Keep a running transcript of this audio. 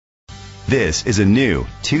This is a new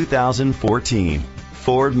 2014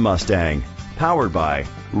 Ford Mustang, powered by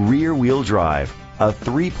rear-wheel drive, a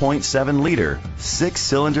 3.7-liter,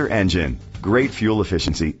 6-cylinder engine. Great fuel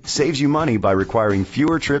efficiency saves you money by requiring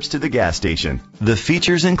fewer trips to the gas station. The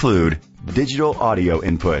features include digital audio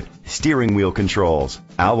input, steering wheel controls,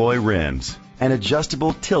 alloy rims, an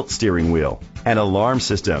adjustable tilt steering wheel, an alarm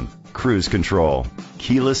system, cruise control,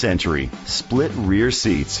 keyless entry, split rear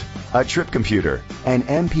seats, a trip computer, an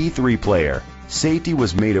MP3 player. Safety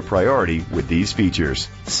was made a priority with these features: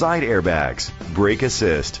 side airbags, brake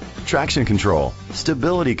assist, traction control,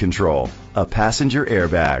 stability control, a passenger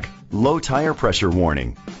airbag, low tire pressure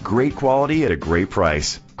warning. Great quality at a great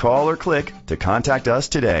price. Call or click to contact us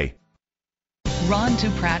today. Ron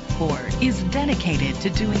DuPratt Ford is dedicated to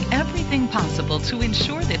doing everything possible to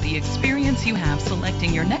ensure that the experience you have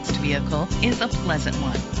selecting your next vehicle is a pleasant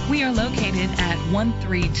one. We are located at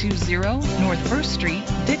 1320 North 1st Street,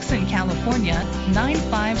 Dixon, California,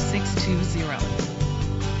 95620.